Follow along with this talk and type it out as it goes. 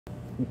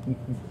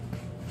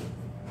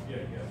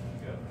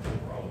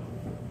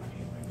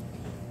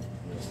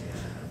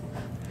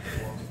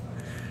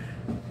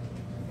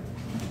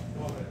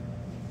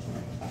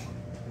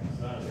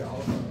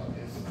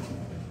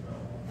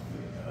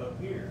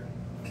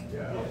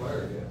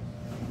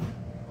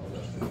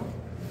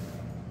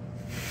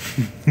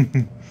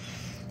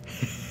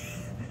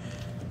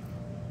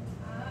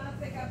I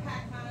think I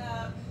packed mine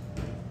up.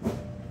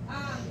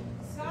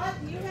 Scott,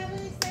 do you have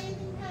any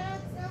sanding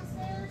pads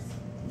downstairs?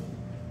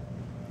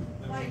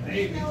 Like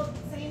handheld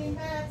sanding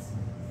pads?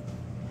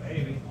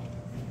 Maybe.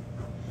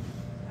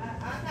 I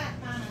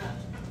packed mine up.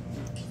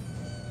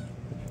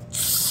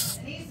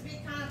 It needs to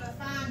be kind of a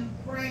fine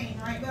grain,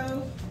 right,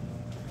 Bo?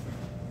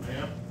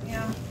 Yeah.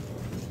 Yeah.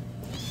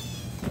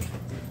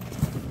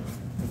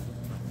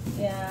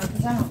 Yeah,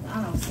 because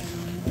I don't see them.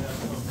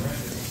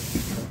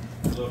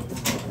 Look, we're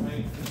gonna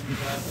paint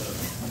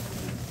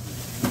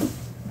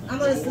I'm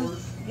gonna,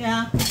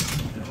 yeah.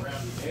 and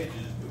around the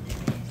edges, but we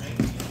can't paint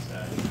the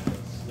inside.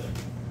 It's slick.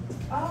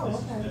 Oh, This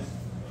okay. is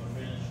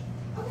finished.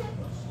 Okay.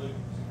 Slick.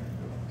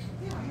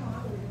 Yeah, no, I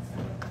would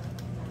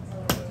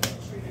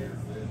Here,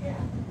 this.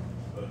 Yeah.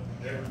 But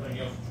everything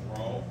else is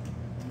raw.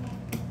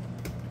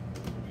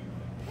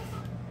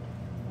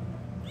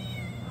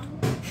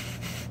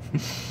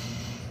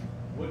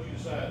 What'd you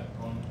decide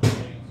on the dates?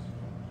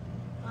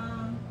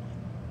 I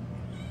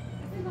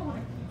think I want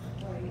to keep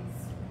the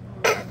plates.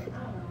 I don't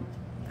know.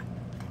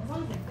 As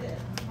long as they fit,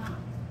 I'm fine.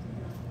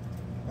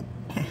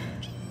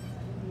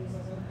 You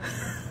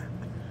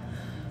know.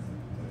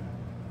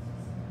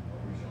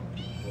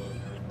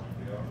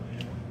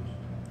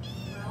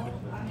 Well,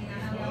 I mean,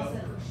 I know y'all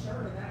said for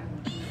sure that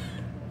one.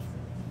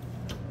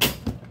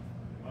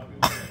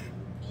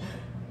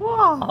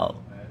 Wow.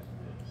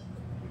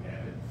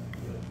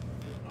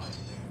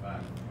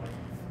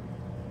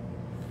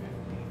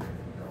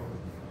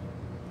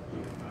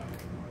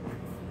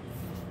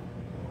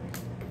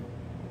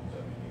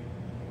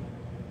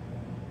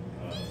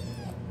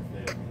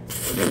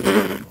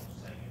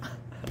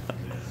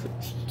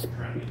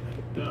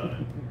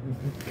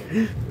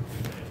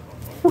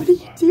 What are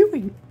you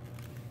doing?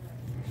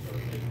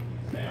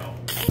 Now,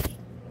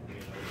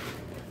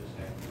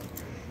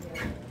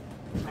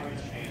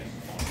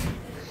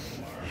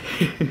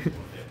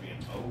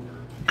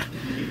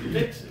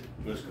 fix it.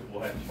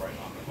 We'll have to spray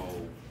knock a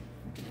hole,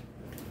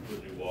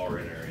 put new water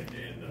in there,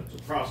 and it's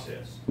a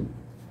process.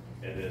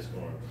 And it's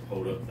going to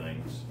hold up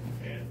things.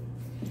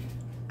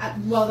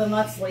 And Well, then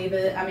let's leave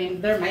it. I mean,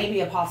 there may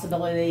be a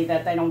possibility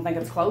that they don't think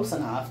it's close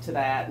enough to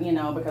that, you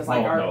know, because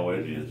like no, it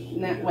is.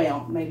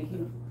 Well, maybe he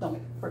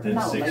don't. Then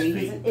No, 6 maybe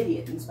he's feet. an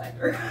idiot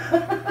inspector.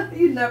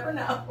 You never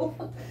know.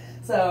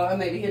 So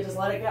maybe he'll just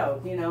let it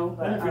go, you know.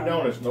 But, And if you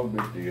don't, it's no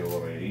big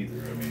deal. I mean,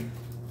 either. I mean,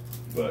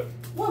 but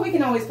well, we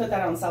can always put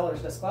that on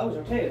seller's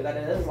disclosure too, that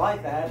it is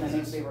like that and it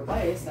needs to be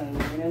replaced, and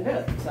we didn't do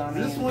it. So I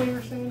mean, Is this one of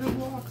your standard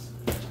blocks?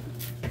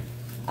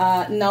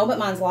 no, but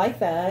mine's like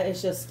that.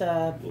 It's just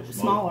little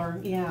smaller.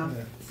 Yeah.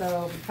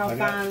 So how I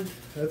got- fine?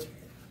 That's It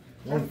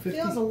 150.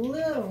 feels a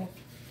little.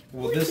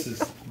 Well, this is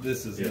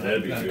yeah, not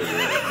that'd be that-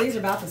 good. These are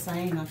about the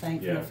same, I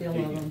think, Yeah. for the feel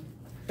of them.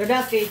 They're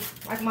dusty.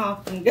 Wipe them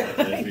off.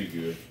 That'd be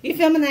good. You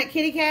filming that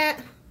kitty cat?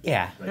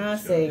 Yeah. I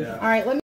see. Yeah. All right, let me.